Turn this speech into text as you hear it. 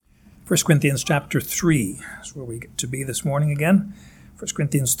1 Corinthians chapter 3 is where we get to be this morning again. 1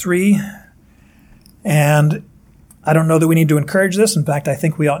 Corinthians 3. And I don't know that we need to encourage this. In fact, I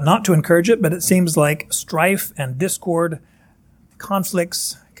think we ought not to encourage it, but it seems like strife and discord,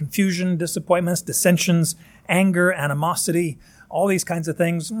 conflicts, confusion, disappointments, dissensions, anger, animosity, all these kinds of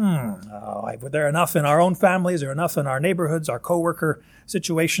things. They're enough in our own families, they're enough in our neighborhoods, our co-worker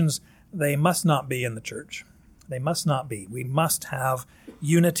situations. They must not be in the church. They must not be. We must have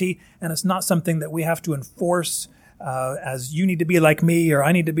unity, and it's not something that we have to enforce as you need to be like me or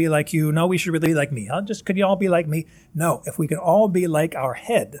I need to be like you. No, we should really be like me. Could you all be like me? No, if we can all be like our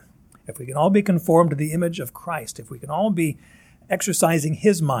head, if we can all be conformed to the image of Christ, if we can all be exercising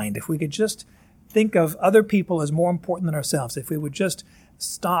his mind, if we could just think of other people as more important than ourselves, if we would just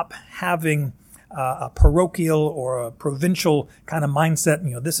stop having a parochial or a provincial kind of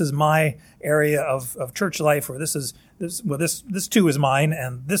mindset, this is my area of church life, or this too is mine,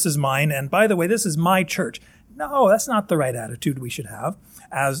 and this is mine, and by the way, this is my church. No, that's not the right attitude we should have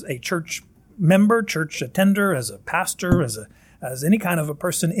as a church member, church attender, as a pastor, as any kind of a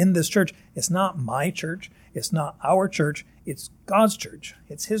person in this church. It's not my church. It's not our church. It's God's church.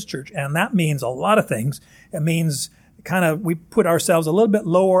 It's his church. And that means a lot of things. It means we put ourselves a little bit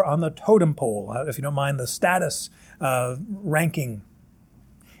lower on the totem pole, if you don't mind the status ranking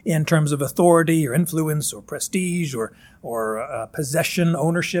in terms of authority or influence or prestige or possession,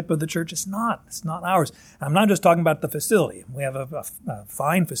 ownership of the church. It's not ours. I'm not just talking about the facility. We have a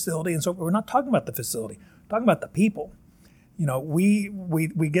fine facility, and so we're not talking about the facility. We're talking about the people.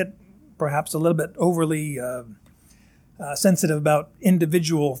 We get perhaps a little bit overly sensitive about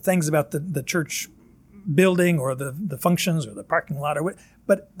individual things about the church building or the functions or the parking lot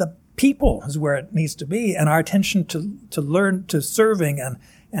but the people is where it needs to be, and our attention to learn to serving and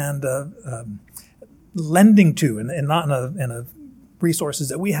lending to, and not in a resources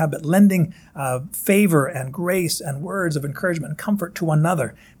that we have, but lending favor and grace and words of encouragement and comfort to one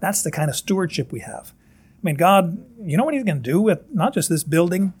another. That's the kind of stewardship we have. I mean, God, you know what he's going to do with not just this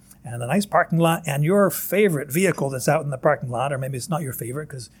building and a nice parking lot and your favorite vehicle that's out in the parking lot, or maybe it's not your favorite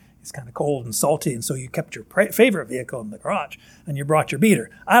because it's kind of cold and salty, and so you kept your favorite vehicle in the garage and you brought your beater.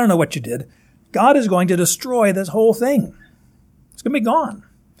 I don't know what you did. God is going to destroy this whole thing. It's going to be gone.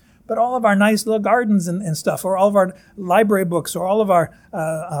 But all of our nice little gardens and stuff, or all of our library books, or all of our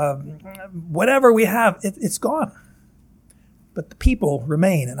whatever we have, it's gone. But the people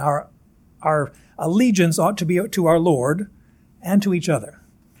remain, and our allegiance ought to be to our Lord and to each other.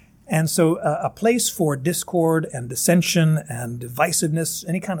 And so a place for discord and dissension and divisiveness,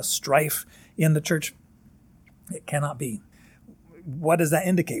 any kind of strife in the church, it cannot be. What does that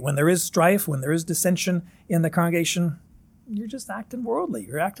indicate? When there is strife, when there is dissension in the congregation, you're just acting worldly.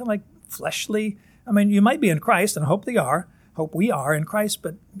 You're acting like fleshly. I mean, you might be in Christ, and I hope we are in Christ,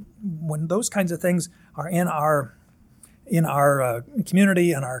 but when those kinds of things are in our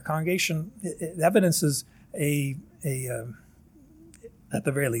community and our congregation, it evidences at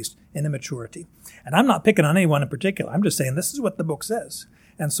the very least, an immaturity. And I'm not picking on anyone in particular. I'm just saying this is what the book says.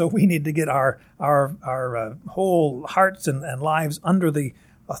 And so we need to get our whole hearts and lives under the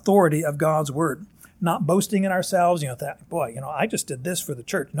authority of God's word, not boasting in ourselves. I just did this for the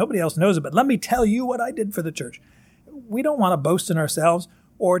church. Nobody else knows it, but let me tell you what I did for the church. We don't want to boast in ourselves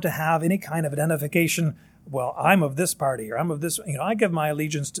or to have any kind of identification. Well, I'm of this party, or I'm of this, I give my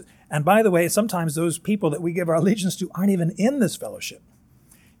allegiance to, and by the way, sometimes those people that we give our allegiance to aren't even in this fellowship.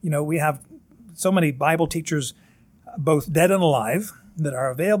 We have so many Bible teachers, both dead and alive, that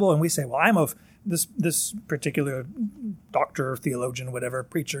are available, and we say, well, I'm of this particular doctor, theologian, whatever,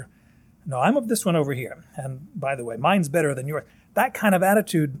 preacher. No, I'm of this one over here. And by the way, mine's better than yours. That kind of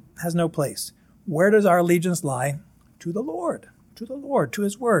attitude has no place. Where does our allegiance lie? To the Lord, to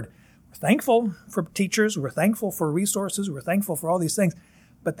his word. We're thankful for teachers. We're thankful for resources. We're thankful for all these things.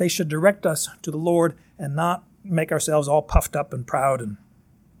 But they should direct us to the Lord and not make ourselves all puffed up and proud and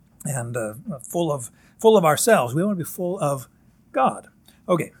full of ourselves. We want to be full of God.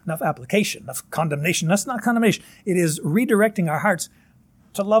 Okay, enough application, enough condemnation. That's not condemnation. It is redirecting our hearts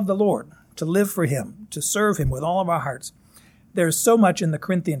to love the Lord, to live for him, to serve him with all of our hearts. There's so much in the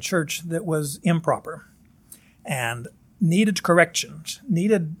Corinthian church that was improper and needed correction,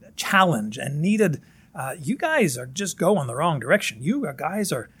 needed challenge, and needed, you guys are just going the wrong direction. You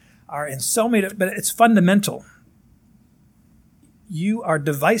guys are in so many, but it's fundamental. You are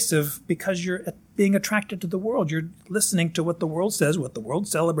divisive because you're being attracted to the world. You're listening to what the world says, what the world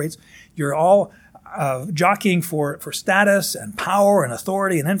celebrates. You're all jockeying for status and power and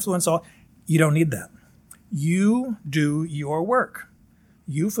authority and influence. You don't need that. You do your work.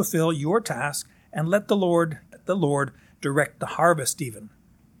 You fulfill your task and let the Lord direct the harvest even.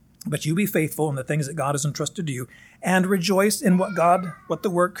 But you be faithful in the things that God has entrusted to you, and rejoice in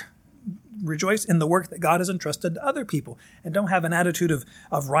rejoice in the work that God has entrusted to other people. And don't have an attitude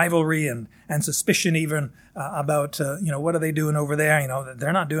of rivalry and suspicion even about, what are they doing over there?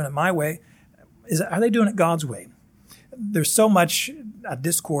 They're not doing it my way. Are they doing it God's way? There's so much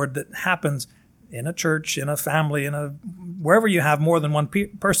discord that happens in a church, in a family, wherever you have more than one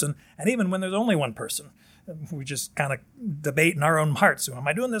person, and even when there's only one person. We just kind of debate in our own hearts. So am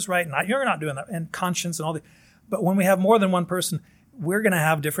I doing this right? And you're not doing that. And conscience and all that. But when we have more than one person, we're going to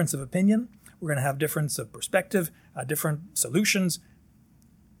have difference of opinion. We're going to have difference of perspective, different solutions.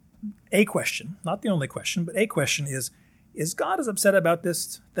 A question, not the only question, but a question is God as upset about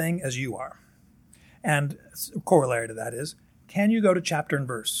this thing as you are? And a corollary to that is, can you go to chapter and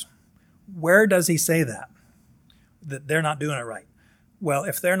verse? Where does he say that they're not doing it right? Well,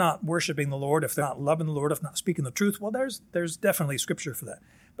 if they're not worshiping the Lord, if they're not loving the Lord, if not speaking the truth, well, there's definitely scripture for that.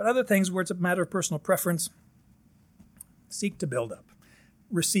 But other things where it's a matter of personal preference, seek to build up,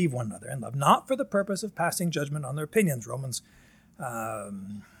 receive one another, and love, not for the purpose of passing judgment on their opinions. Romans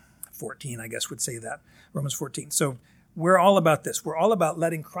 14, I guess, would say that. Romans 14. So we're all about this. We're all about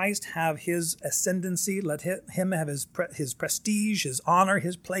letting Christ have his ascendancy, let him have his prestige, his honor,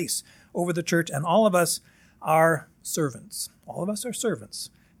 his place over the church, and all of us are servants. All of us are servants.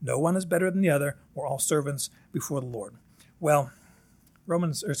 No one is better than the other. We're all servants before the Lord. Well,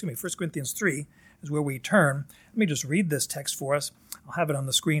 1 Corinthians 3 is where we turn. Let me just read this text for us. I'll have it on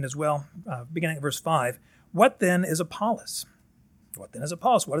the screen as well, beginning at verse 5. What then is Apollos? What then is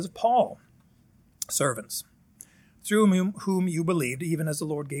Apollos? What is Paul? Servants, through whom you believed, even as the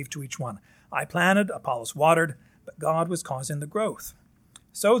Lord gave to each one. I planted, Apollos watered, but God was causing the growth.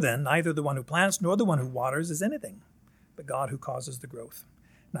 So then, neither the one who plants nor the one who waters is anything, but God who causes the growth.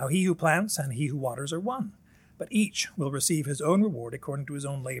 Now he who plants and he who waters are one, but each will receive his own reward according to his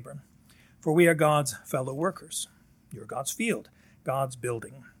own labor. For we are God's fellow workers. You are God's field, God's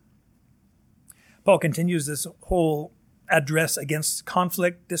building. Paul continues this whole address against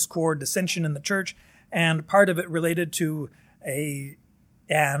conflict, discord, dissension in the church, and part of it related to an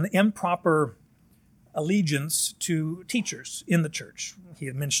improper allegiance to teachers in the church. He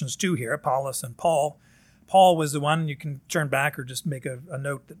mentions two here, Apollos and Paul. Paul was the one, you can turn back or just make a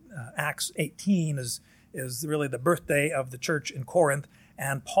note that Acts 18 is really the birthday of the church in Corinth,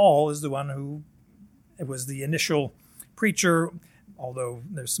 and Paul is the one who was the initial preacher, although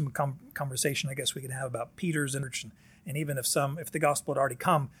there's some conversation I guess we could have about Peter's church, and even if the gospel had already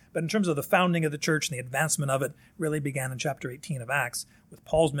come. But in terms of the founding of the church and the advancement of it, really began in chapter 18 of Acts with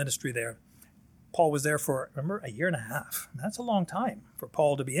Paul's ministry there. Paul was there for, remember, a year and a half. That's a long time for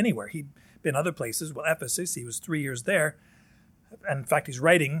Paul to be anywhere. He'd been other places. Well, Ephesus, he was 3 years there. And in fact, he's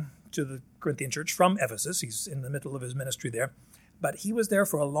writing to the Corinthian church from Ephesus. He's in the middle of his ministry there. But he was there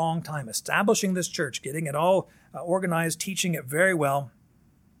for a long time, establishing this church, getting it all organized, teaching it very well,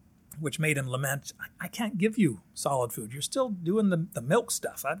 which made him lament, I can't give you solid food. You're still doing the milk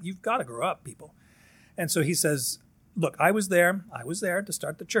stuff. You've got to grow up, people. And so he says, look, I was there to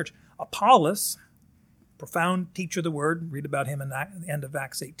start the church. Apollos, profound teacher of the word, read about him in the end of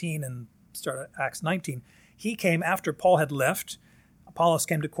Acts 18 and start at Acts 19. He came after Paul had left. Apollos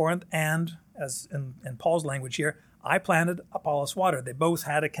came to Corinth, and as in Paul's language here, I planted, Apollos watered. They both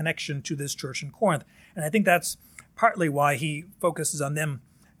had a connection to this church in Corinth. And I think that's partly why he focuses on them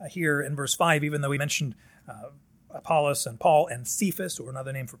here in verse 5, even though he mentioned Apollos and Paul and Cephas, or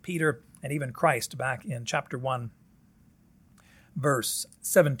another name for Peter, and even Christ back in chapter 1, verse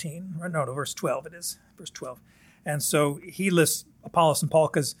 17. Verse 12 it is, verse 12. And so he lists Apollos and Paul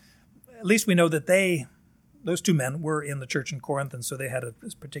because at least we know that those two men were in the church in Corinth, and so they had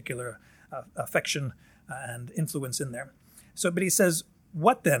this particular affection and influence in there. So, but he says,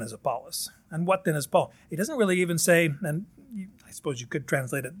 what then is Apollos? And what then is Paul? He doesn't really even say, and I suppose you could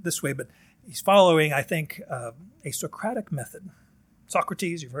translate it this way, but he's following, I think, a Socratic method.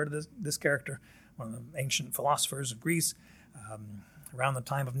 Socrates, you've heard of this character, one of the ancient philosophers of Greece, around the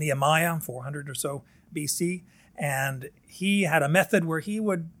time of Nehemiah, 400 or so BC. And he had a method where he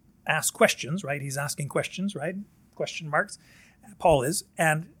would ask questions, right? He's asking questions, right? Question marks. Paul is.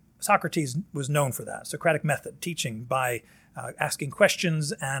 And Socrates was known for that, Socratic method, teaching by asking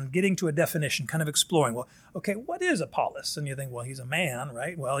questions and getting to a definition, kind of exploring, well, okay, what is Apollos? And you think, well, he's a man,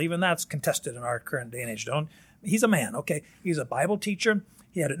 right? Well, even that's contested in our current day and age, he's a man, okay? He's a Bible teacher.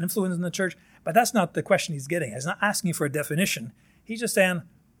 He had an influence in the church, but that's not the question he's getting. He's not asking for a definition. He's just saying,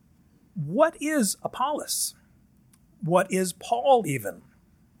 what is Apollos? What is Paul even?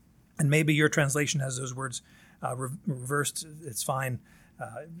 And maybe your translation has those words reversed. It's fine.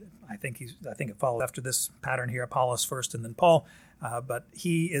 I think it follows after this pattern here, Apollos first and then Paul. But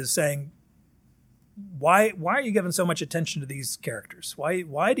he is saying, why are you giving so much attention to these characters?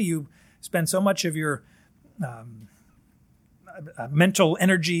 Why do you spend so much of your mental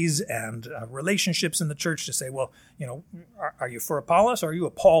energies and relationships in the church to say, well, are you for Apollos or are you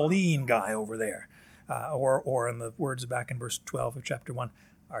a Pauline guy over there? Or in the words back in verse 12 of chapter 1,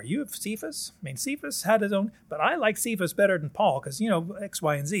 are you of Cephas? I mean, Cephas had his own, but I like Cephas better than Paul because, X,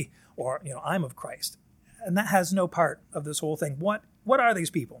 Y, and Z. Or, I'm of Christ. And that has no part of this whole thing. What are these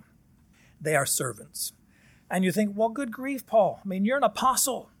people? They are servants. And you think, well, good grief, Paul. I mean, you're an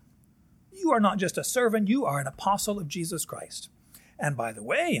apostle. You are not just a servant. You are an apostle of Jesus Christ. And by the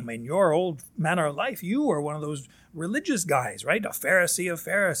way, I mean, your old manner of life, you are one of those religious guys, right? A Pharisee of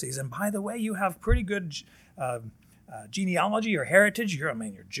Pharisees. And by the way, you have pretty good genealogy or heritage. You're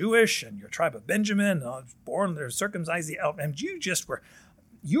Jewish and you're tribe of Benjamin, born there, circumcised, and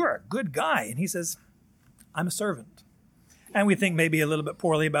you're a good guy. And he says, I'm a servant. And we think maybe a little bit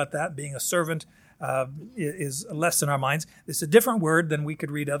poorly about that. Being a servant is less in our minds. It's a different word than we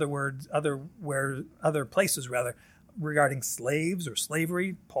could read other places regarding slaves or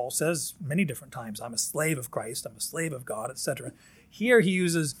slavery. Paul says many different times, I'm a slave of Christ, I'm a slave of God, etc. Here he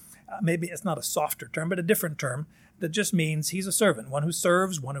uses, maybe it's not a softer term, but a different term that just means he's a servant, one who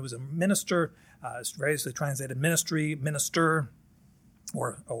serves, one who is a minister. It's variously translated ministry, minister,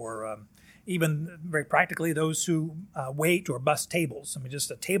 or even very practically those who wait or bus tables. I mean,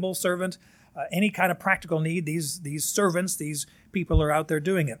 just a table servant, any kind of practical need, these servants, these people are out there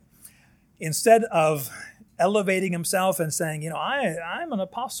doing it. Instead of elevating himself and saying, I'm an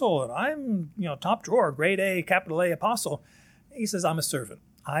apostle and I'm, top drawer, grade A, capital A apostle, he says, I'm a servant.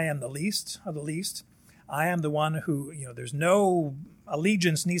 I am the least of the least. I am the one who, there's no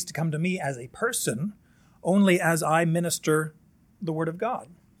allegiance needs to come to me as a person, only as I minister the word of God.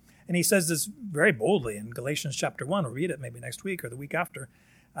 And he says this very boldly in Galatians chapter 1. We'll read it maybe next week or the week after,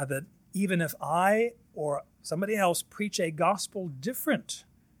 that even if I or somebody else preach a gospel different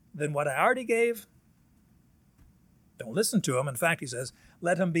than what I already gave, don't listen to him. In fact, he says,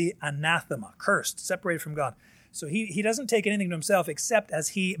 let him be anathema, cursed, separated from God. So he doesn't take anything to himself except as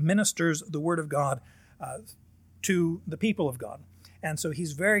he ministers the word of God to the people of God. And so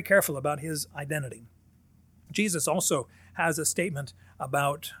he's very careful about his identity. Jesus also has a statement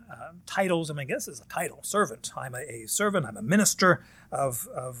about titles. I guess it's a title, servant. I'm a servant. I'm a minister of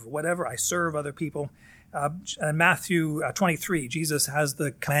whatever. I serve other people. In Matthew 23, Jesus has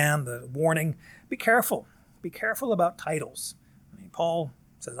the command, the warning, be careful. Be careful about titles. Paul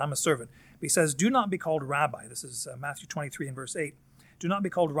says, I'm a servant. But he says, do not be called rabbi. This is Matthew 23 and verse 8. Do not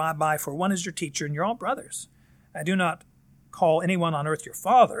be called rabbi, for one is your teacher, and you're all brothers. And do not call anyone on earth your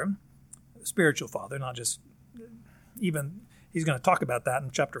father, spiritual father, not just even, he's going to talk about that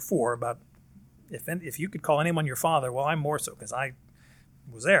in chapter 4, about if you could call anyone your father, well, I'm more so, because I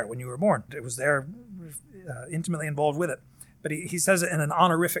was there when you were born. It was there, intimately involved with it. But he says it in an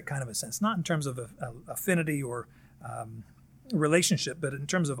honorific kind of a sense, not in terms of affinity or relationship, but in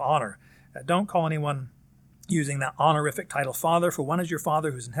terms of honor. Don't call anyone using that honorific title Father, for one is your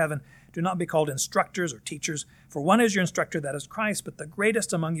Father who's in heaven. Do not be called instructors or teachers, for one is your instructor, that is Christ, but the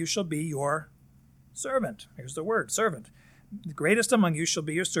greatest among you shall be your servant. Here's the word, servant. The greatest among you shall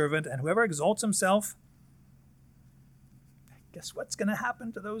be your servant, and whoever exalts himself, guess what's going to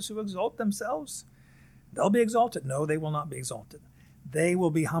happen to those who exalt themselves? They'll be exalted. No, they will not be exalted. They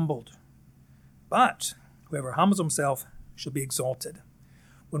will be humbled. But whoever humbles himself shall be exalted.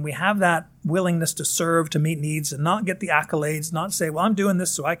 When we have that willingness to serve, to meet needs, and not get the accolades, not say, well, I'm doing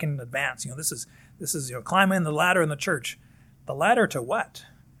this so I can advance. This is climbing the ladder in the church. The ladder to what?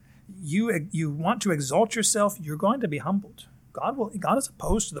 You want to exalt yourself, you're going to be humbled. God is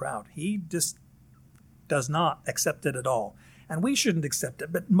opposed to the proud. He just does not accept it at all. And we shouldn't accept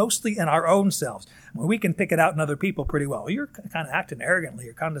it, but mostly in our own selves. When we can pick it out in other people pretty well. You're kind of acting arrogantly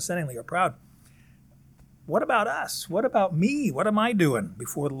or condescendingly or proud. What about us? What about me? What am I doing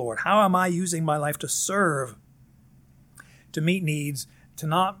before the Lord? How am I using my life to serve, to meet needs, to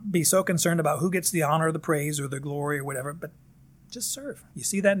not be so concerned about who gets the honor or the praise or the glory or whatever, but just serve. You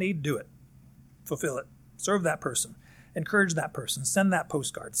see that need? Do it. Fulfill it. Serve that person. Encourage that person. Send that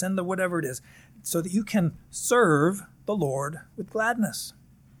postcard. Send the whatever it is so that you can serve the Lord with gladness.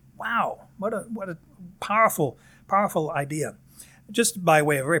 Wow. What a powerful, powerful idea. Just by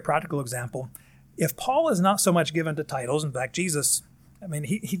way of a very practical example, if Paul is not so much given to titles, in fact, Jesus,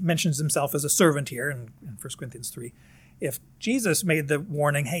 he mentions himself as a servant here in 1 Corinthians 3. If Jesus made the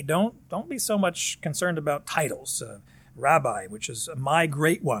warning, hey, don't be so much concerned about titles, rabbi, which is my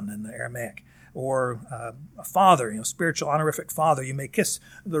great one in the Aramaic, or a father, spiritual honorific father. You may kiss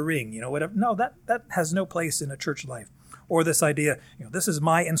the ring, whatever. No, that has no place in a church life. Or this idea, this is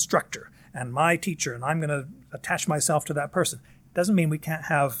my instructor and my teacher, and I'm going to attach myself to that person. It doesn't mean we can't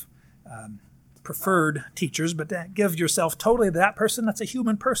have preferred teachers, but to give yourself totally to that person, that's a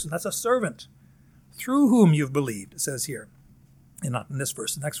human person. That's a servant through whom you've believed, it says here. And not in this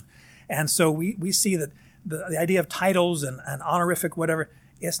verse, the next one. And so we see that the idea of titles and honorific whatever,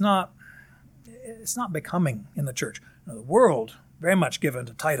 it's not becoming in the church. The world very much given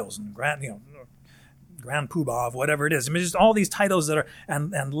to titles and grand poobah of whatever it is. I mean, just all these titles that are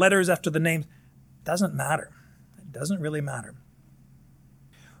and letters after the names. Doesn't matter. It doesn't really matter.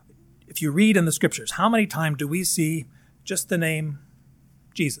 If you read in the scriptures, how many times do we see just the name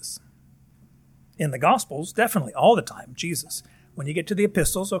Jesus? In the Gospels, definitely all the time, Jesus. When you get to the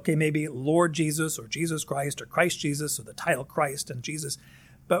epistles, okay, maybe Lord Jesus or Jesus Christ or Christ Jesus or the title Christ and Jesus.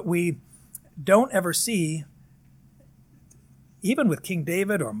 But we don't ever see, even with King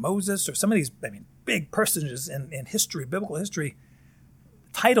David or Moses or some of these big personages in history, biblical history,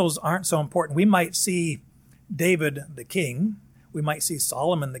 titles aren't so important. We might see David the king, we might see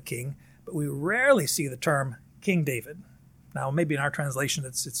Solomon the king, but we rarely see the term King David. Now, maybe in our translation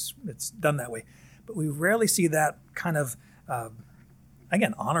it's done that way, but we rarely see that kind of,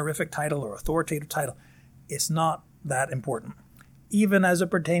 again, honorific title or authoritative title. It's not that important. Even as it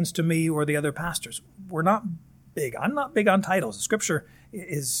pertains to me or the other pastors, we're not big. I'm not big on titles. The scripture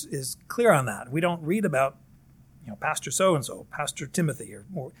is clear on that. We don't read about, Pastor so-and-so, Pastor Timothy,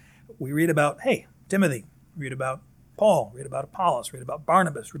 or we read about, hey, Timothy, read about Paul, read about Apollos, read about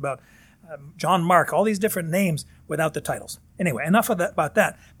Barnabas, read about John Mark, all these different names without the titles. Anyway, enough of that about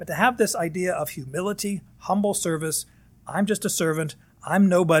that. But to have this idea of humility, humble service, I'm just a servant, I'm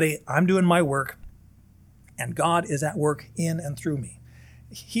nobody, I'm doing my work, and God is at work in and through me.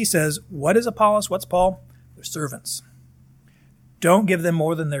 He says, what is Apollos? What's Paul? They're servants. Don't give them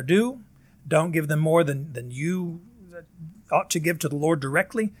more than they're due. Don't give them more than you ought to give to the Lord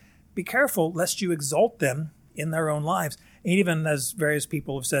directly. Be careful lest you exalt them in their own lives. And even as various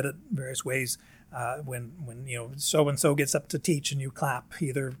people have said it various ways, when so-and-so gets up to teach and you clap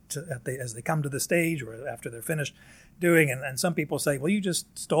either as they come to the stage or after they're finished doing, and some people say, well, you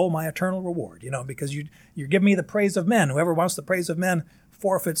just stole my eternal reward, because you're giving me the praise of men. Whoever wants the praise of men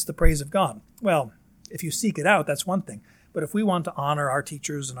forfeits the praise of God. Well, if you seek it out, that's one thing. But if we want to honor our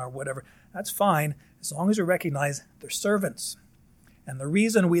teachers and our whatever, that's fine, as long as we recognize they're servants. And the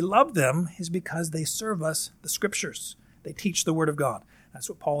reason we love them is because they serve us the scriptures. They teach the word of God. That's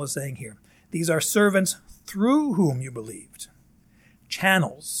what Paul is saying here. These are servants through whom you believed.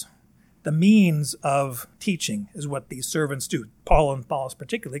 Channels. The means of teaching is what these servants do. Paul and Apollos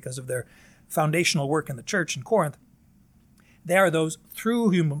particularly, because of their foundational work in the church in Corinth. They are those through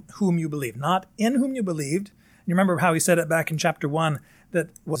whom you believe, not in whom you believed. You remember how he said it back in chapter 1, that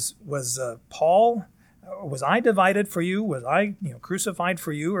was Paul, was I divided for you? Was I crucified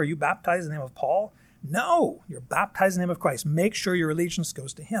for you? Are you baptized in the name of Paul? No, you're baptized in the name of Christ. Make sure your allegiance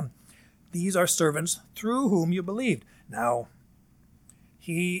goes to him. These are servants through whom you believed. Now,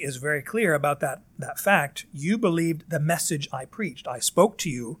 he is very clear about that fact. You believed the message I preached. I spoke to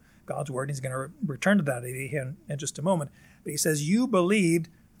you, God's word. He's going to return to that in just a moment. But he says, you believed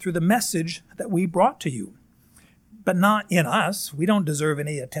through the message that we brought to you. But not in us. We don't deserve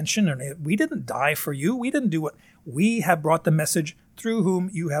any attention. We didn't die for you. We didn't do what. We have brought the message through whom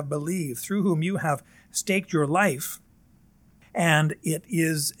you have believed, through whom you have staked your life. And it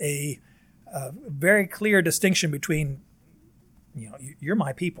is a very clear distinction between, you're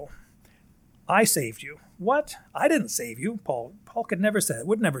my people. I saved you. What? I didn't save you. Paul could never say that,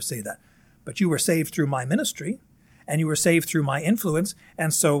 would never say that. But you were saved through my ministry, and you were saved through my influence.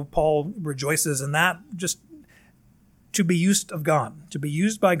 And so Paul rejoices in that, just to be used of God, to be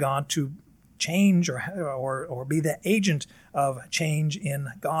used by God to change or be the agent of change in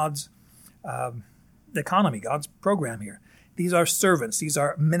God's economy, God's program here. These are servants. These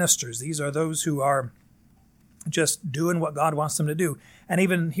are ministers. These are those who are just doing what God wants them to do. And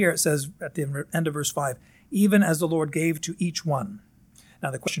even here it says at the end of verse 5, even as the Lord gave to each one.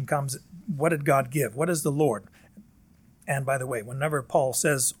 Now the question comes, what did God give? What is the Lord? And by the way, whenever Paul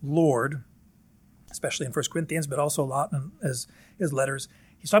says Lord, especially in 1 Corinthians, but also a lot in his letters,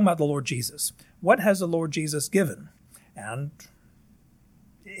 he's talking about the Lord Jesus. What has the Lord Jesus given? And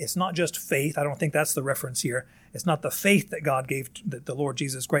it's not just faith. I don't think that's the reference here. It's not the faith that God gave, that the Lord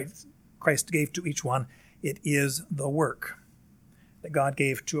Jesus Christ gave to each one. It is the work that God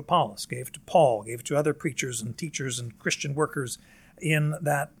gave to Apollos, gave to Paul, gave to other preachers and teachers and Christian workers in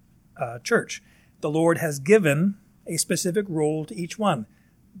that church. The Lord has given a specific role to each one.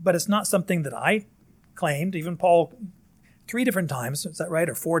 but it's not something that I claimed. Even Paul, 3 different times, is that right,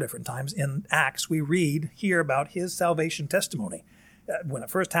 or 4 different times in Acts, we hear about his salvation testimony when it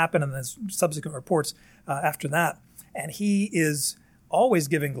first happened and then subsequent reports after that. And he is always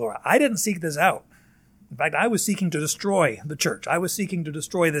giving glory. I didn't seek this out. In fact, I was seeking to destroy the church. I was seeking to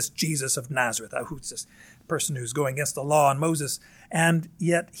destroy this Jesus of Nazareth, who's this person who's going against the law and Moses. And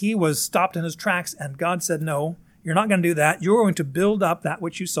yet he was stopped in his tracks, and God said, no, you're not going to do that. You're going to build up that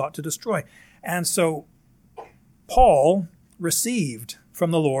which you sought to destroy. And so Paul received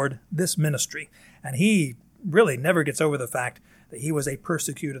from the Lord this ministry, and he really never gets over the fact that he was a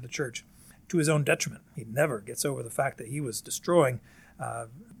persecutor of the church to his own detriment. He never gets over the fact that he was destroying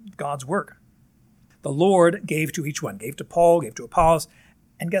God's work. The Lord gave to each one, gave to Paul, gave to Apollos,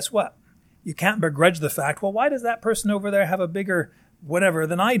 and guess what? You can't begrudge the fact, well, why does that person over there have a bigger whatever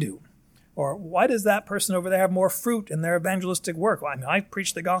than I do? Or why does that person over there have more fruit in their evangelistic work? Well, I mean, I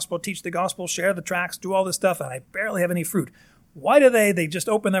preach the gospel, teach the gospel, share the tracts, do all this stuff, and I barely have any fruit. Why do they just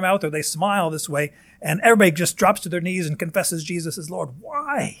open their mouth or they smile this way, and everybody just drops to their knees and confesses Jesus as Lord?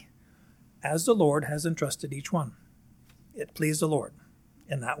 Why? As the Lord has entrusted each one. It pleased the Lord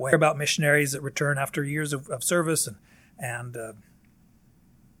in that way. About missionaries that return after years of service, and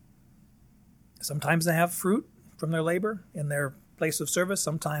sometimes they have fruit from their labor in their place of service.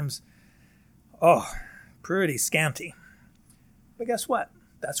 Sometimes, pretty scanty. But guess what?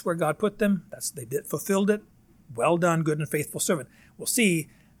 That's where God put them. They fulfilled it. Well done, good and faithful servant. We'll see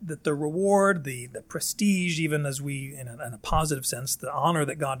that the reward, the prestige, even as we, in a positive sense, the honor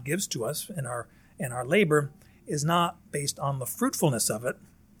that God gives to us in our labor is not based on the fruitfulness of it.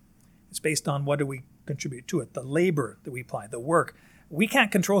 It's based on what do we contribute to it, the labor that we apply, the work. We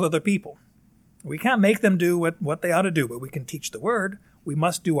can't control other people. We can't make them do what they ought to do, but we can teach the word. We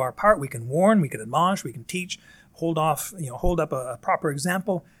must do our part. We can warn, we can admonish, we can teach, hold up a proper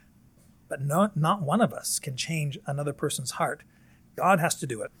example. But not one of us can change another person's heart. God has to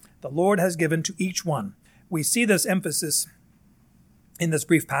do it. The Lord has given to each one. We see this emphasis in this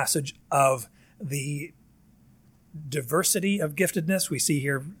brief passage of the diversity of giftedness. We see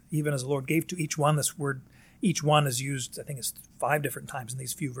here, even as the Lord gave to each one, this word each one is used, I think it's 5 different times in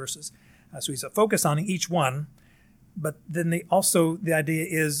these few verses. So he's a focus on each one, but then the idea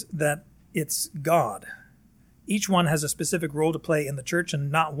is that it's God. Each one has a specific role to play in the church, and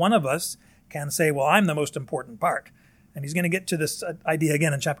not one of us can say, well, I'm the most important part. And he's going to get to this idea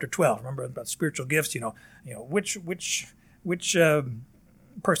again in chapter 12. Remember about spiritual gifts, which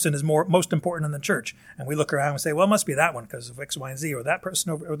person is most important in the church? And we look around and say, well, it must be that one because of X, Y, and Z, or that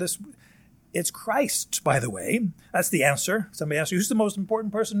person or this. It's Christ, by the way. That's the answer. Somebody asks you, who's the most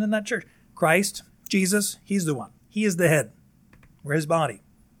important person in that church? Christ, Jesus, he's the one. He is the head. We're his body.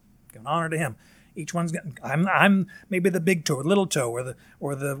 Give honor to him. Each one's got, I'm maybe the big toe or little toe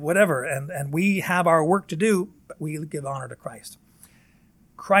or the whatever, and we have our work to do, but we give honor to Christ.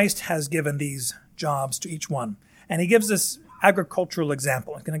 Christ has given these jobs to each one, and he gives this agricultural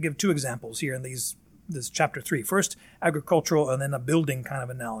example. I'm going to give 2 examples here in this chapter 3. First, agricultural, and then a building kind of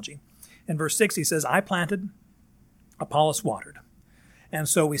analogy. In verse 6, he says, I planted, Apollos watered. And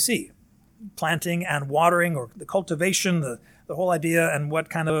so we see planting and watering, or the cultivation, the whole idea, and what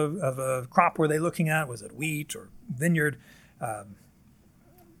kind of a crop were they looking at? Was it wheat or vineyard?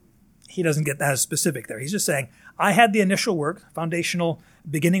 He doesn't get that as specific there. He's just saying, I had the initial work, foundational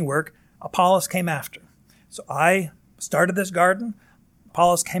beginning work. Apollos came after. So I started this garden.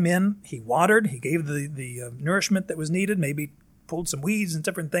 Apollos came in. He watered. He gave the nourishment that was needed, maybe pulled some weeds and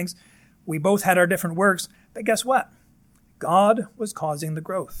different things. We both had our different works. But guess what? God was causing the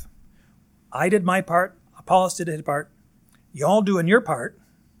growth. I did my part. Apollos did his part. Y'all doing your part.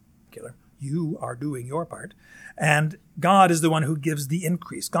 You are doing your part. And God is the one who gives the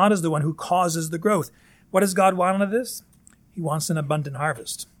increase. God is the one who causes the growth. What does God want out of this? He wants an abundant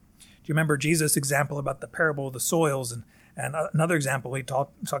harvest. Do you remember Jesus' example about the parable of the soils? And another example, he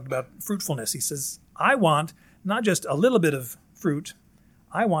talked about fruitfulness. He says, I want not just a little bit of fruit.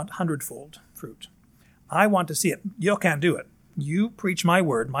 I want 100-fold fruit. I want to see it. You can't do it. You preach my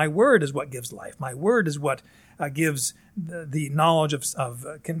word. My word is what gives life. My word is what gives the knowledge of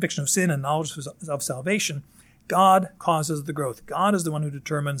conviction of sin and knowledge of salvation. God causes the growth. God is the one who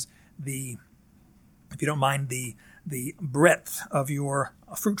determines if you don't mind, the breadth of your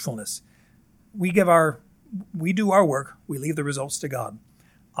fruitfulness. We do our work. We leave the results to God.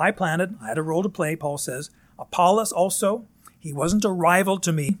 I planted. I had a role to play, Paul says. Apollos also, he wasn't a rival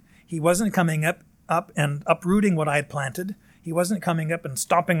to me. He wasn't coming up and uprooting what I had planted. He wasn't coming up and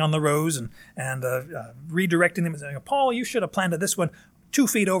stomping on the rows and redirecting them and saying, Paul, you should have planted this one 2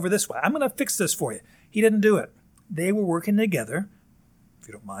 feet over this way. I'm going to fix this for you. He didn't do it. They were working together if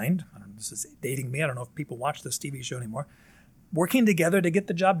you don't mind. I don't know, this is dating me. I don't know if people watch this TV show anymore. Working together to get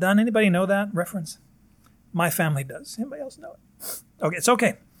the job done. Anybody know that reference? My family does. Anybody else know it? Okay, it's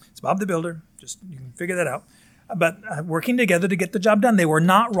okay. It's Bob the Builder. Just you can figure that out. But working together to get the job done. They were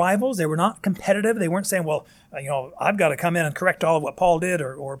not rivals. They were not competitive. They weren't saying, well, I've got to come in and correct all of what Paul did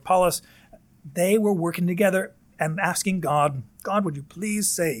or Apollos. They were working together and asking God, God, would you please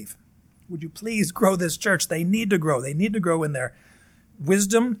save? Would you please grow this church? They need to grow. They need to grow in their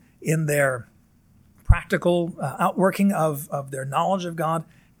wisdom, in their practical outworking of their knowledge of God.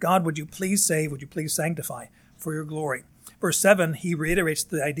 God, would you please save? Would you please sanctify for your glory? Verse 7, he reiterates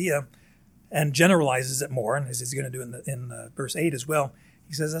the idea and generalizes it more, and as he's going to do in verse 8 as well.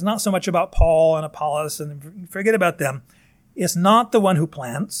 He says it's not so much about Paul and Apollos, and forget about them. It's not the one who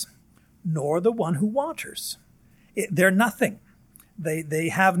plants, nor the one who waters. They're nothing. They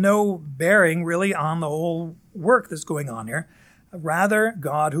have no bearing really on the whole work that's going on here. Rather,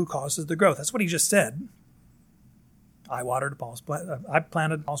 God who causes the growth. That's what he just said. I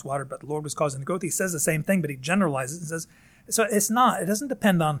planted, Apollos watered, but the Lord was causing the growth. He says the same thing, but he generalizes and says, so it doesn't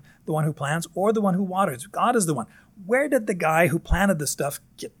depend on the one who plants or the one who waters. God is the one. Where did the guy who planted the stuff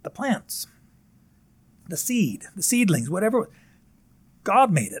get the plants? The seed, the seedlings, whatever.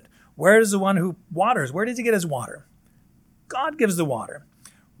 God made it. Where is the one who waters? Where does he get his water? God gives the water.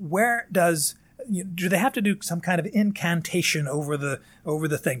 Where do they have to do some kind of incantation over the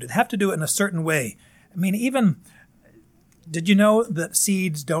thing? Do they have to do it in a certain way? I mean, did you know that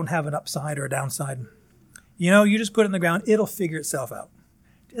seeds don't have an upside or a downside? You just put it in the ground, it'll figure itself out.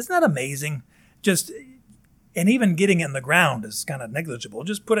 Isn't that amazing? And even getting it in the ground is kind of negligible.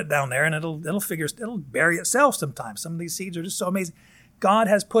 Just put it down there and it'll bury itself sometimes. Some of these seeds are just so amazing. God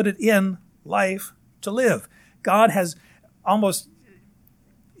has put it in life to live. God has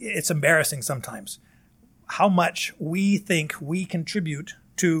it's embarrassing sometimes how much we think we contribute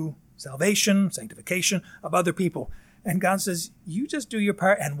to salvation, sanctification of other people. And God says, you just do your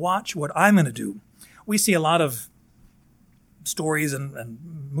part and watch what I'm going to do. We see a lot of stories and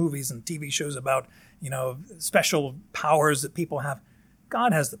movies and TV shows about, special powers that people have.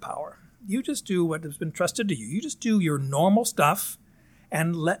 God has the power. You just do what has been trusted to you. You just do your normal stuff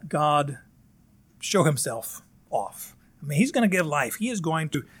and let God show himself off. I mean, he's going to give life. He is going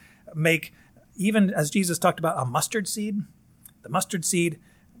to make, even as Jesus talked about a mustard seed, the mustard seed,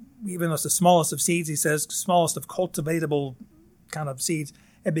 even though it's the smallest of seeds, he says, smallest of cultivatable kind of seeds,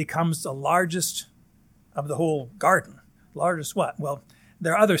 it becomes the largest of the whole garden. Largest what? Well,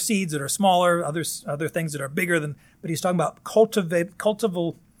 there are other seeds that are smaller, other things that are bigger than, but he's talking about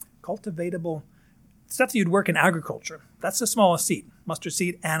cultivatable stuff that you'd work in agriculture. That's the smallest seed, mustard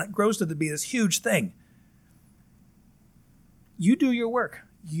seed, and it grows to be this huge thing. You do your work.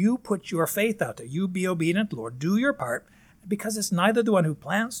 You put your faith out there. You be obedient, Lord. Do your part, because it's neither the one who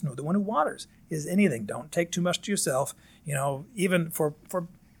plants nor the one who waters is anything. Don't take too much to yourself. Even for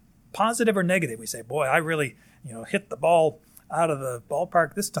positive or negative, we say, boy, I really, hit the ball out of the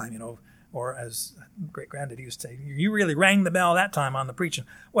ballpark this time, or as great-granddaddy used to say, you really rang the bell that time on the preaching.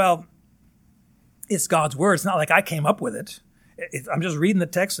 Well, it's God's word. It's not like I came up with it. I'm just reading the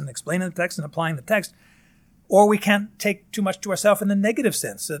text and explaining the text and applying the text. Or we can't take too much to ourselves in the negative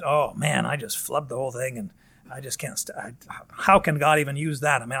sense that, oh, man, I just flubbed the whole thing and I just can't. How can God even use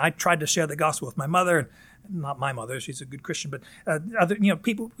that? I mean, I tried to share the gospel with my mother, and not my mother, she's a good Christian, but other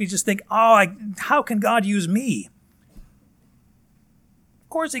people, we just think, how can God use me? Of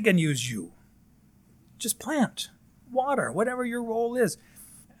course he can use you. Just plant, water, whatever your role is.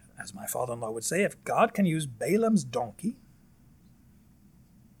 As my father-in-law would say, if God can use Balaam's donkey,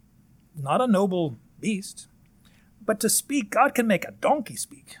 not a noble beast, but to speak, God can make a donkey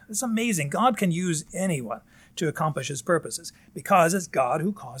speak. It's amazing. God can use anyone to accomplish his purposes because it's God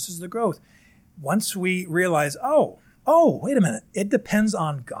who causes the growth. Once we realize, wait a minute, it depends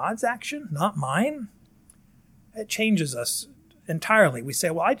on God's action, not mine, it changes us entirely. We say,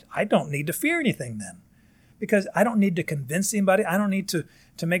 well, I don't need to fear anything then, because I don't need to convince anybody. I don't need to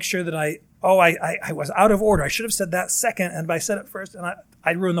make sure that I was out of order. I should have said that second, and if I said it first, and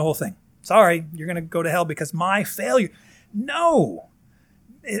I ruined the whole thing. Sorry, you're going to go to hell because my failure. No.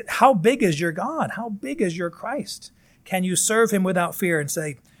 How big is your God? How big is your Christ? Can you serve him without fear and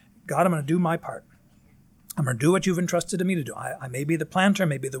say, God, I'm going to do my part. I'm going to do what you've entrusted to me to do. I may be the planter,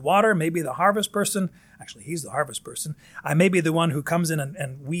 may be the water, may be the harvest person. Actually, he's the harvest person. I may be the one who comes in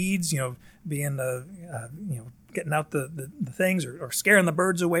and weeds, being getting out the things or scaring the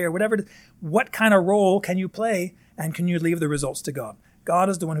birds away or whatever. What kind of role can you play, and can you leave the results to God? God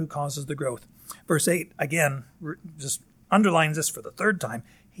is the one who causes the growth. Verse 8, again, just underlines this for the third time.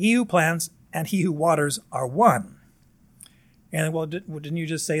 He who plants and he who waters are one. And didn't you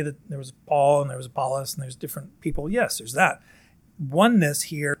just say that there was Paul and there was Apollos and there's different people? Yes, there's that. Oneness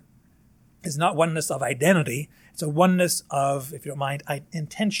here is not oneness of identity. It's a oneness of, if you don't mind,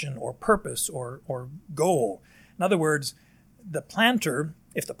 intention or purpose or goal. In other words, the planter,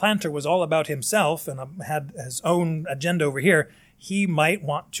 if the planter was all about himself and had his own agenda over here, he might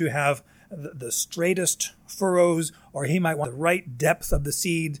want to have the straightest furrows, or he might want the right depth of the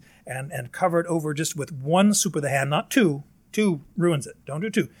seed and cover it over just with one swoop of the hand, not two. Two ruins it. Don't do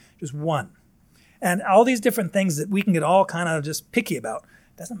two, just one. And all these different things that we can get all kind of just picky about,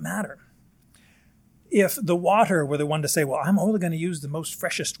 doesn't matter. If the water were the one to say, well, I'm only going to use the most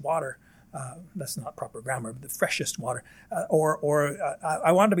freshest water, that's not proper grammar, but the freshest water, or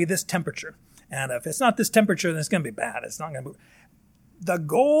I want it to be this temperature. And if it's not this temperature, then it's going to be bad. It's not going to move. The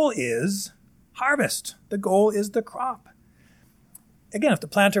goal is harvest. The goal is the crop. Again, if the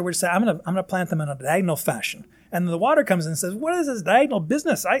planter were to say, I'm going to plant them in a diagonal fashion, and the water comes in and says, what is this diagonal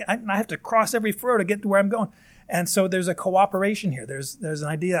business? I have to cross every furrow to get to where I'm going. And so there's a cooperation here. There's an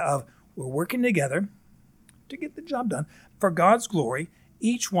idea of we're working together to get the job done for God's glory.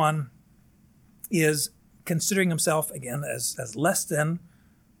 Each one is considering himself, again, as less than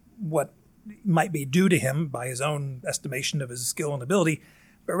what might be due to him by his own estimation of his skill and ability,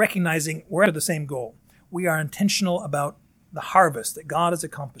 but recognizing we're after the same goal. We are intentional about the harvest that God is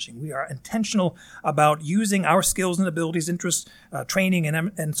accomplishing. We are intentional about using our skills and abilities, interests, training,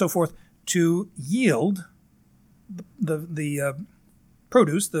 and so forth to yield the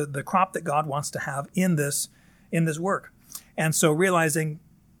produce, the crop that God wants to have in this work. And so realizing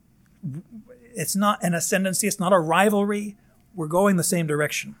it's not an ascendancy, it's not a rivalry. We're going the same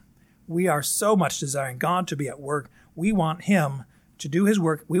direction. We are so much desiring God to be at work. We want him to do his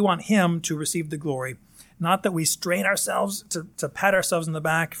work. We want him to receive the glory. Not that we strain ourselves to pat ourselves in the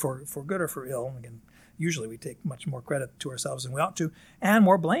back for good or for ill. Again, usually we take much more credit to ourselves than we ought to, and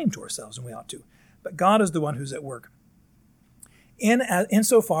more blame to ourselves than we ought to. But God is the one who's at work.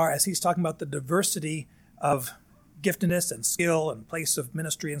 Insofar as he's talking about the diversity of giftedness and skill and place of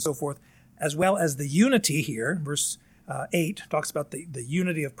ministry and so forth, as well as the unity here, verse 8 talks about the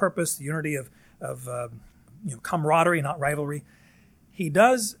unity of purpose, the unity of camaraderie, not rivalry. He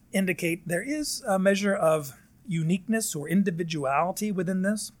does indicate there is a measure of uniqueness or individuality within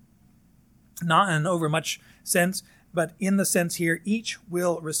this, not in an overmuch sense, but in the sense here, each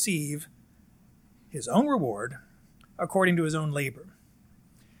will receive his own reward according to his own labor.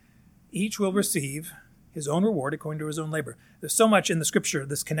 Each will receive his own reward according to his own labor. There's so much in the Scripture,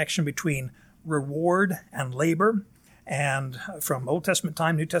 this connection between reward and labor, and from Old Testament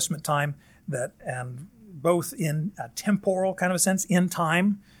time, New Testament time, and both in a temporal kind of a sense, in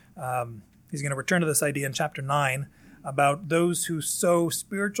time. He's going to return to this idea in chapter 9 about those who sow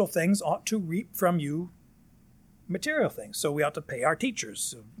spiritual things ought to reap from you material things. So we ought to pay our teachers.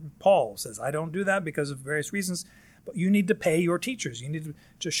 So Paul says, I don't do that because of various reasons, but you need to pay your teachers. You need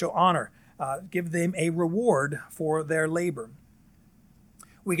to show honor. Give them a reward for their labor.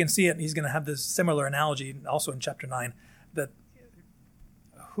 We can see it. He's going to have this similar analogy also in chapter 9 that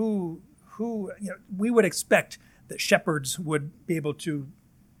we would expect that shepherds would be able to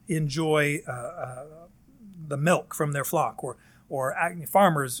enjoy the milk from their flock, or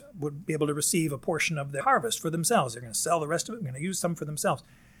farmers would be able to receive a portion of their harvest for themselves. They're going to sell the rest of it. They're going to use some for themselves.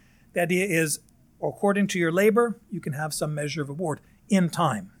 The idea is, according to your labor, you can have some measure of reward in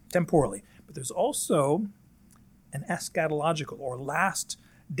time, temporally. But there's also an eschatological or last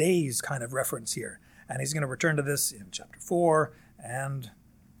days kind of reference here. And he's going to return to this in chapter 4 and,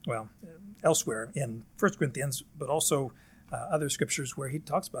 elsewhere in 1 Corinthians, but also other scriptures where he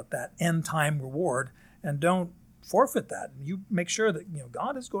talks about that end time reward. And don't forfeit that. You make sure that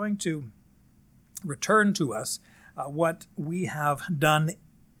God is going to return to us what we have done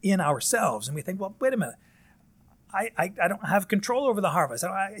in ourselves. And we think, well, wait a minute. I don't have control over the harvest.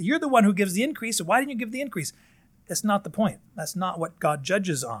 You're the one who gives the increase, so why didn't you give the increase? That's not the point. That's not what God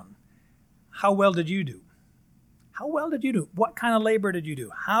judges on. How well did you do? How well did you do? What kind of labor did you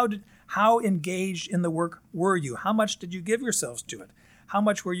do? How engaged in the work were you? How much did you give yourselves to it? How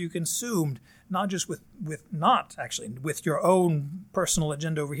much were you consumed, not just with your own personal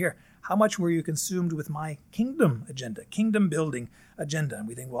agenda over here? How much were you consumed with my kingdom agenda, kingdom building agenda? And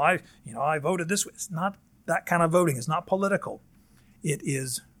we think, well, I voted this way. It's not that kind of voting. It's not political. It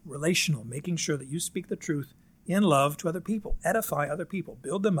is relational, making sure that you speak the truth in love to other people, edify other people,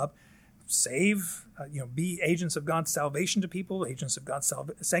 build them up, save, be agents of God's salvation to people, agents of God's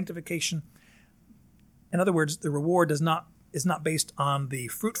sanctification. In other words, the reward is not based on the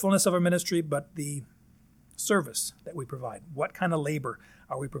fruitfulness of our ministry, but the service that we provide. What kind of labor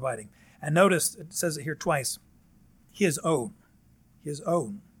are we providing? And notice it says it here twice, his own. his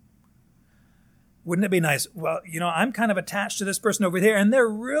own. Wouldn't it be nice? Well, I'm kind of attached to this person over there, and they're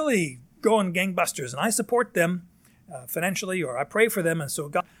really going gangbusters, and I support them financially, or I pray for them, and so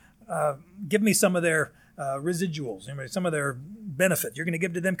God, give me some of their residuals, some of their benefit. You're going to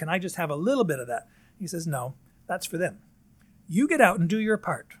give to them. Can I just have a little bit of that? He says, no, that's for them. You get out and do your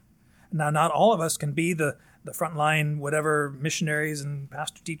part. Now, not all of us can be the frontline, whatever, missionaries and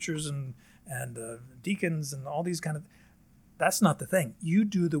pastor teachers and deacons and all these kind of. That's not the thing. You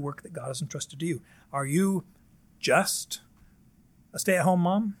do the work that God has entrusted to you. Are you just a stay-at-home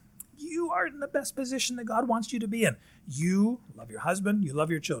mom? You are in the best position that God wants you to be in. You love your husband. You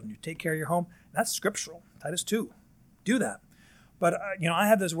love your children. You take care of your home. That's scriptural. Titus 2. Do that. But, I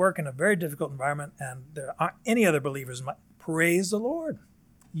have this work in a very difficult environment, and there aren't any other believers. Praise the Lord.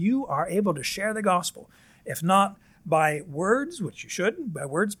 You are able to share the gospel. If not by words, which you should, by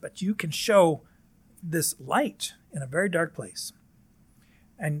words, but you can show this light in a very dark place.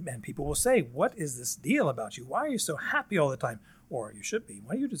 And people will say, what is this deal about you? Why are you so happy all the time? Or you should be.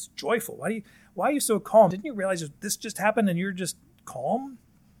 Why are you just joyful? Why are you so calm? Didn't you realize this just happened and you're just calm?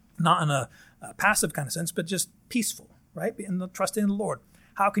 Not in a passive kind of sense, but just peaceful, right? And trusting in the Lord.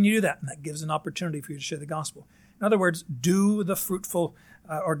 How can you do that? And that gives an opportunity for you to share the gospel. In other words, do the fruitful,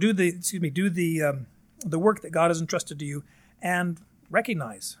 do the work that God has entrusted to you, and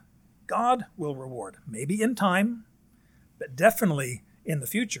recognize God will reward. Maybe in time, but definitely in the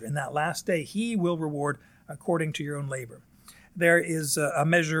future. In that last day, he will reward according to your own labor. There is a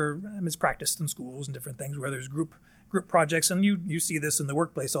measure, it's practiced in schools and different things, where there's group projects, and you see this in the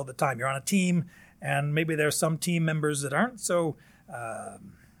workplace all the time. You're on a team, and maybe there's some team members that aren't so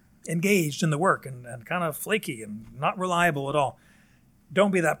engaged in the work and kind of flaky and not reliable at all.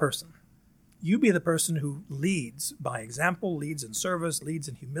 Don't be that person. You be the person who leads by example, leads in service, leads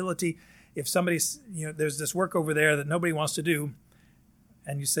in humility. If somebody's, there's this work over there that nobody wants to do,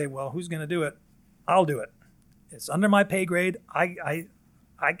 and you say, well, who's going to do it? I'll do it. It's under my pay grade. I've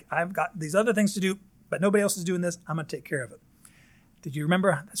got these other things to do, but nobody else is doing this. I'm going to take care of it. Did you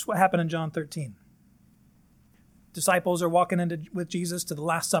remember? That's what happened in John 13. Disciples are walking with Jesus to the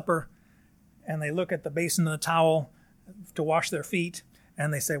Last Supper, and they look at the basin and the towel to wash their feet,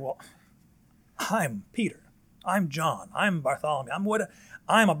 and they say, well, I'm Peter. I'm John. I'm Bartholomew.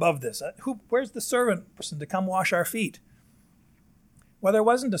 I'm above this. Where's the servant person to come wash our feet? Well, there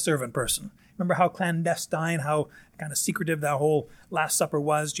wasn't a servant person. Remember how clandestine, how kind of secretive that whole Last Supper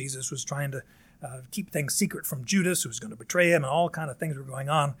was? Jesus was trying to keep things secret from Judas, who was going to betray him, and all kind of things were going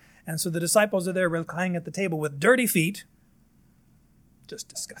on. And so the disciples are there reclining at the table with dirty feet. Just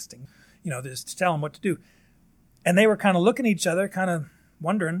disgusting. Just to tell them what to do. And they were kind of looking at each other, kind of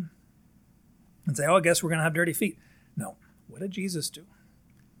wondering, and say, I guess we're going to have dirty feet. No. What did Jesus do?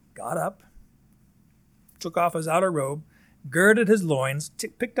 Got up, took off his outer robe, girded his loins,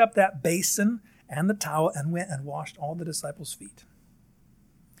 picked up that basin and the towel, and went and washed all the disciples' feet.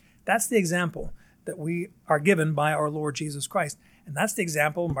 That's the example that we are given by our Lord Jesus Christ. And that's the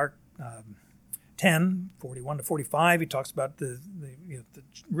example, Mark 10, 41 to 45. He talks about the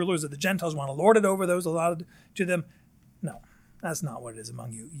rulers of the Gentiles want to lord it over those allotted to them. No, that's not what it is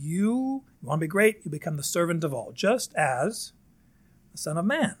among you. You want to be great, you become the servant of all, just as the Son of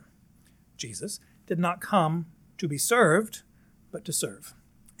Man, Jesus, did not come to be served, but to serve,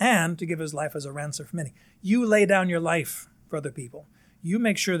 and to give his life as a ransom for many. You lay down your life for other people. You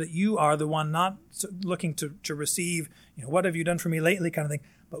make sure that you are the one not looking to receive, what have you done for me lately kind of thing,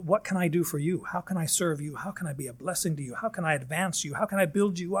 but what can I do for you? How can I serve you? How can I be a blessing to you? How can I advance you? How can I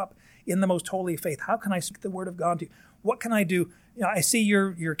build you up in the most holy faith? How can I speak the word of God to you? What can I do? I see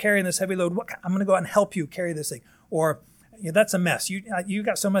you're carrying this heavy load. I'm going to go out and help you carry this thing. Or that's a mess. You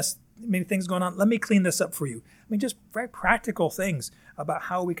got so many things going on. Let me clean this up for you. Just very practical things about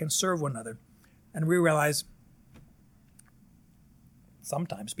how we can serve one another. And we realize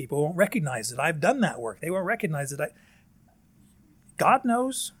sometimes people won't recognize that I've done that work. They won't recognize that God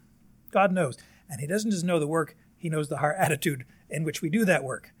knows. God knows. And he doesn't just know the work, he knows the heart attitude in which we do that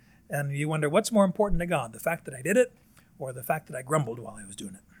work. And you wonder, what's more important to God, the fact that I did it or the fact that I grumbled while I was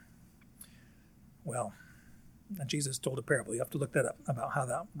doing it? Well, and Jesus told a parable. You have to look that up about how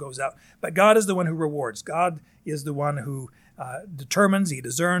that goes out. But God is the one who rewards. God is the one who determines, he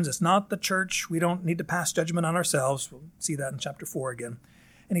discerns. It's not the church. We don't need to pass judgment on ourselves. We'll see that in chapter 4 again.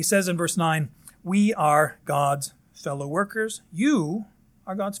 And he says in verse 9, we are God's fellow workers. You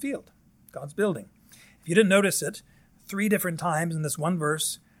are God's field, God's building. If you didn't notice it, 3 different times in this one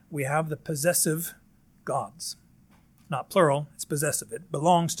verse, we have the possessive gods. Not plural, it's possessive. It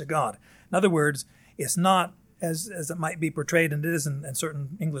belongs to God. In other words, it's not as it might be portrayed, and it is in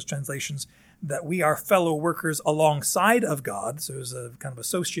certain English translations, that we are fellow workers alongside of God. So there's a kind of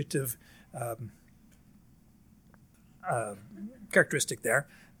associative characteristic there,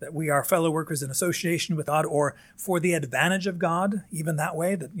 that we are fellow workers in association with God or for the advantage of God, even that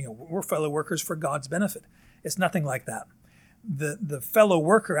way, that we're fellow workers for God's benefit. It's nothing like that. The fellow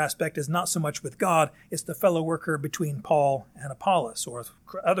worker aspect is not so much with God, it's the fellow worker between Paul and Apollos or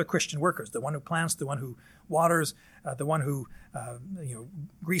other Christian workers, the one who plants, the one who waters, the one who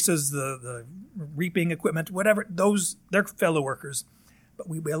greases the reaping equipment, whatever, they're fellow workers, but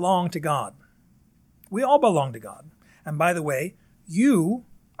we belong to God. We all belong to God. And by the way, you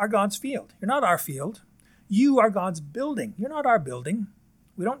are God's field. You're not our field. You are God's building. You're not our building.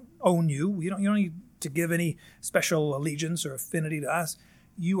 We don't own you. You don't need to give any special allegiance or affinity to us.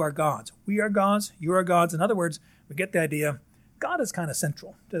 You are God's. We are God's. You are God's. In other words, we get the idea. God is kind of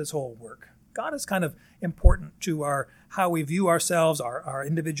central to this whole work. God is kind of important to how we view ourselves, our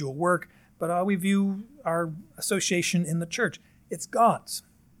individual work, but how we view our association in the church. It's God's.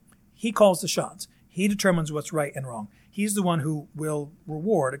 He calls the shots. He determines what's right and wrong. He's the one who will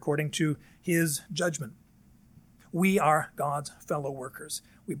reward according to his judgment. We are God's fellow workers.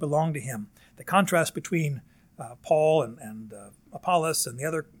 We belong to him. The contrast between Paul and Apollos and the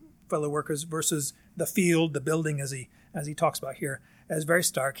other fellow workers versus the field, the building, as he talks about here, is very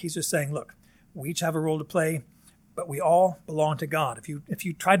stark. He's just saying, look, we each have a role to play, but we all belong to God. If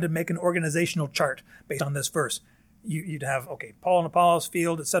you tried to make an organizational chart based on this verse, you'd have, Paul and Apollos,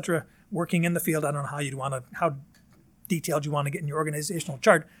 field, etc., working in the field. I don't know how detailed you want to get in your organizational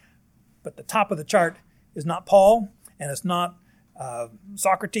chart, but the top of the chart is not Paul, and it's not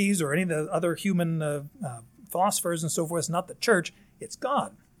Socrates or any of the other human philosophers and so forth. It's not the church. It's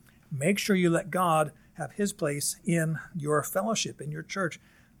God. Make sure you let God have his place in your fellowship, in your church.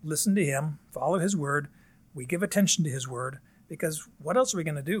 Listen to him. Follow his word. We give attention to his word, because what else are we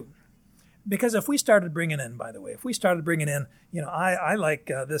going to do? Because if we started bringing in, I like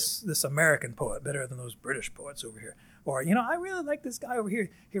this American poet better than those British poets over here. Or, I really like this guy over here.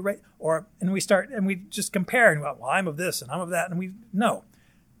 And we just compare, and well, I'm of this and I'm of that. And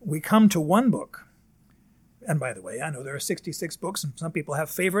we come to one book. And by the way, I know there are 66 books, and some people have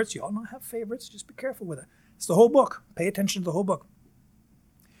favorites. You all don't have favorites. Just be careful with it. It's the whole book. Pay attention to the whole book.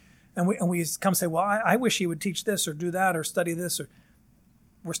 And we come say, well, I wish he would teach this or do that or study this.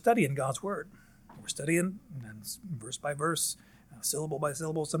 We're studying God's word. We're studying verse by verse, syllable by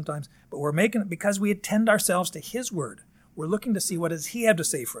syllable sometimes, but we're making it because we attend ourselves to his word. We're looking to see what does he have to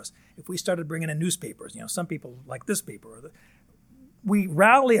say for us. If we started bringing in newspapers, some people like this paper, we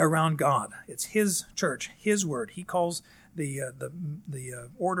rally around God. It's his church, his word. He calls the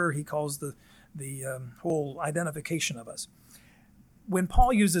order. He calls the whole identification of us. When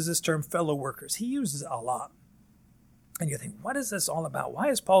Paul uses this term fellow workers, he uses it a lot. And you think, what is this all about? Why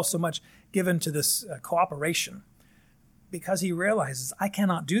is Paul so much given to this cooperation? Because he realizes, I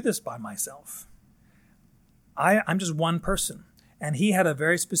cannot do this by myself. I'm just one person. And he had a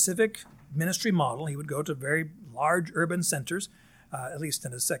very specific ministry model. He would go to very large urban centers, at least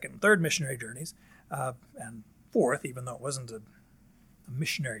in his second and third missionary journeys, and fourth, even though it wasn't a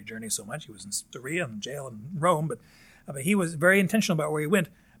missionary journey so much. He was in Syria and jail in Rome, but he was very intentional about where he went.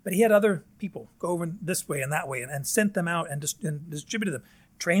 But he had other people go over this way and that way and sent them out and distributed them,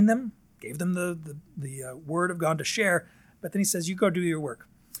 trained them, gave them the word of God to share. But then he says, you go do your work.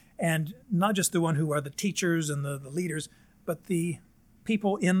 And not just the one who are the teachers and the leaders, but the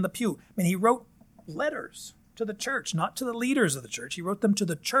people in the pew. I mean, he wrote letters to the church, not to the leaders of the church. He wrote them to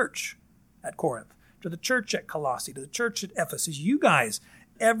the church at Corinth, to the church at Colossae, to the church at Ephesus. You guys,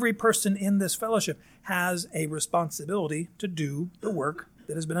 every person in this fellowship has a responsibility to do the work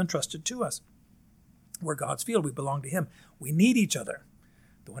that has been entrusted to us. We're God's field. We belong to him. We need each other.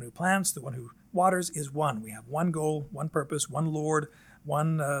 The one who plants, the one who waters is one. We have one goal, one purpose, one Lord,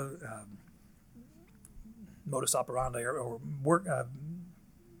 one modus operandi or work,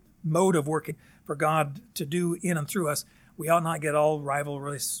 mode of working for God to do in and through us. We ought not get all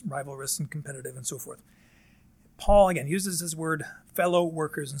rivalrous and competitive and so forth. Paul, again, uses his word fellow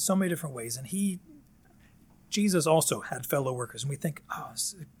workers in so many different ways. And Jesus also had fellow workers. And we think,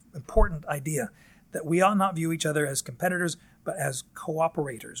 it's an important idea that we ought not view each other as competitors, but as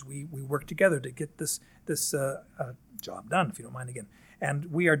cooperators. We work together to get this job done, if you don't mind again.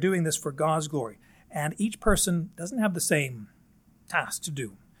 And we are doing this for God's glory. And each person doesn't have the same task to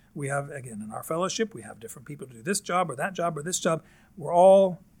do. We have, again, in our fellowship, we have different people to do this job or that job or this job. We're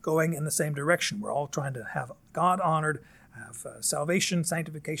all going in the same direction. We're all trying to have God honored, have salvation,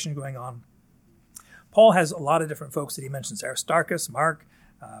 sanctification going on. Paul has a lot of different folks that he mentions. Aristarchus, Mark,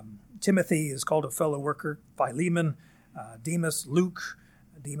 Timothy is called a fellow worker. Philemon, Demas, Luke.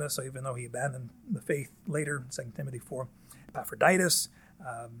 Demas, even though he abandoned the faith later, 2 Timothy 4. Epaphroditus,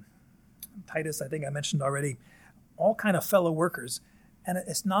 Titus, I think I mentioned already. All kind of fellow workers. And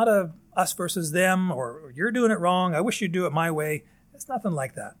it's not a us versus them, or you're doing it wrong, I wish you'd do it my way. It's nothing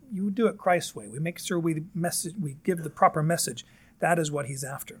like that. You do it Christ's way. We make sure we give the proper message. That is what he's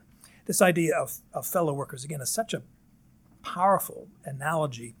after. This idea of fellow workers, again, is such a powerful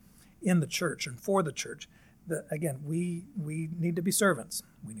analogy in the church and for the church that, again, we need to be servants.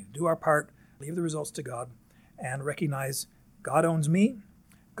 We need to do our part, leave the results to God, and recognize God owns me,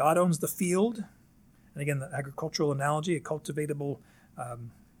 God owns the field. And again, the agricultural analogy, a cultivatable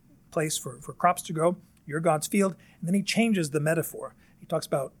place for crops to grow. You're God's field. And then he changes the metaphor. He talks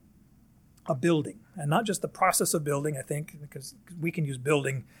about a building, and not just the process of building, I think, because we can use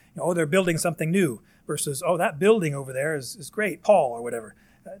building, they're building something new, versus, that building over there is great, Paul or whatever.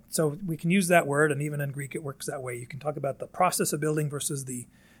 So we can use that word, and even in Greek it works that way. You can talk about the process of building versus the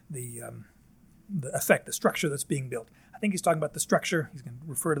effect, the structure that's being built. I think he's talking about the structure. He's going to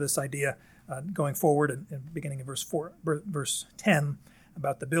refer to this idea going forward and beginning in verse 10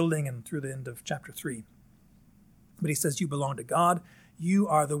 about the building and through the end of chapter 3. But he says, you belong to God. You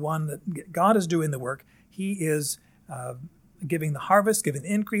are the one that God is doing the work. He is giving the harvest, giving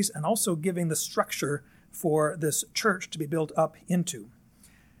the increase, and also giving the structure for this church to be built up into.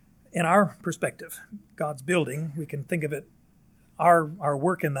 In our perspective, God's building, we can think of it, our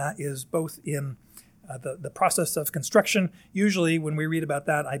work in that is both in the process of construction. Usually when we read about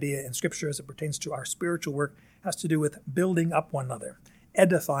that idea in Scripture as it pertains to our spiritual work, has to do with building up one another,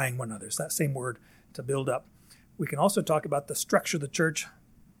 edifying one another. It's that same word, to build up. We can also talk about the structure of the church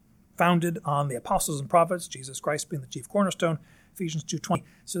founded on the apostles and prophets, Jesus Christ being the chief cornerstone, Ephesians 2:20.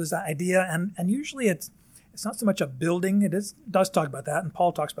 So there's that idea, and usually it's not so much a building. It does talk about that, and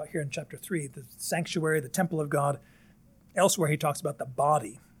Paul talks about here in chapter 3, the sanctuary, the temple of God. Elsewhere he talks about the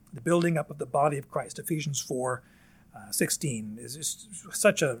body, the building up of the body of Christ. Ephesians 4:16 is just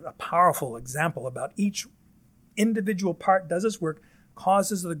such a powerful example about each individual part does its work,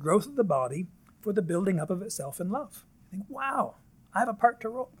 causes the growth of the body for the building up of itself in love. I think, wow, I have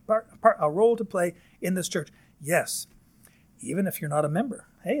a role to play in this church. Yes, even if you're not a member.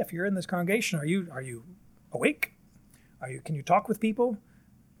 Hey, if you're in this congregation, are you awake? Can you talk with people?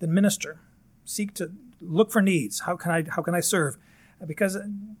 Then minister. Seek to look for needs. How can I serve? Because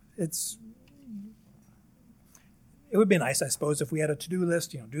it would be nice, I suppose, if we had a to-do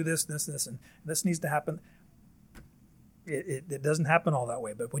list. Do this, and this needs to happen. It doesn't happen all that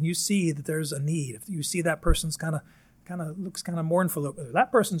way. But when you see that there's a need, if you see that person's kind of looks kind of mournful,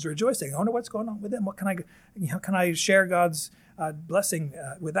 that person's rejoicing. I wonder what's going on with them. What can I share God's blessing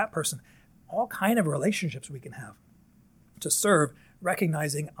with that person? All kind of relationships we can have to serve,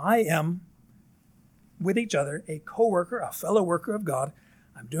 recognizing I am with each other a co-worker, a fellow worker of God.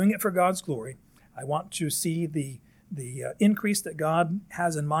 I'm doing it for God's glory. I want to see the increase that God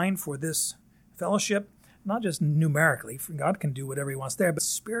has in mind for this fellowship. Not just numerically, for God can do whatever he wants there, but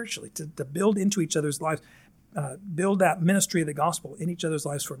spiritually, to build into each other's lives, build that ministry of the gospel in each other's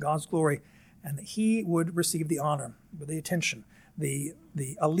lives for God's glory, and that he would receive the honor, the attention, the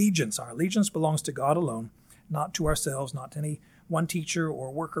allegiance. Our allegiance belongs to God alone, not to ourselves, not to any one teacher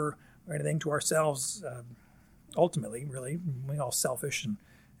or worker or anything, to ourselves. Ultimately, really, we're all selfish and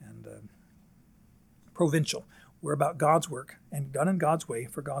provincial. We're about God's work and done in God's way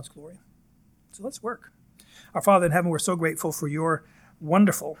for God's glory. So let's work. Our Father in heaven, we're so grateful for your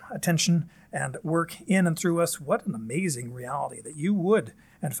wonderful attention and work in and through us. What an amazing reality that you would,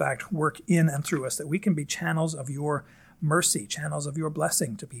 in fact, work in and through us, that we can be channels of your mercy, channels of your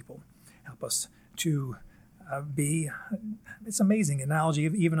blessing to people. Help us to it's an amazing analogy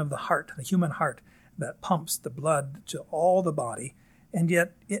even of the heart, the human heart that pumps the blood to all the body, and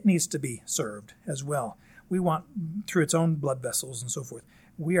yet it needs to be served as well. We want, through its own blood vessels and so forth,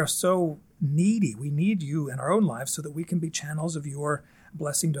 we are so needy. We need you in our own lives so that we can be channels of your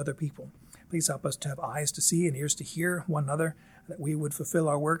blessing to other people. Please help us to have eyes to see and ears to hear one another, that we would fulfill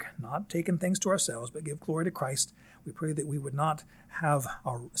our work, not taking things to ourselves, but give glory to Christ. We pray that we would not have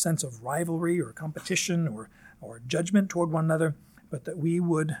a sense of rivalry or competition or judgment toward one another, but that we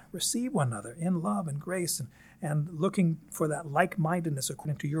would receive one another in love and grace and looking for that like-mindedness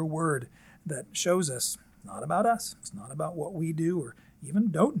according to your word that shows us, not about us, it's not about what we do or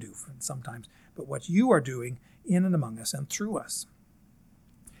even don't do sometimes, but what you are doing in and among us and through us.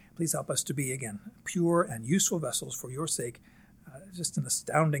 Please help us to be, again, pure and useful vessels for your sake. Just an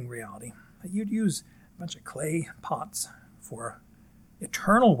astounding reality that you'd use a bunch of clay pots for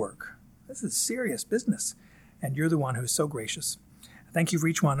eternal work. This is serious business, and you're the one who's so gracious. Thank you for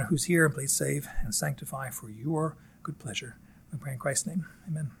each one who's here, and please save and sanctify for your good pleasure. We pray in Christ's name.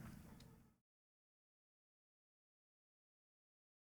 Amen.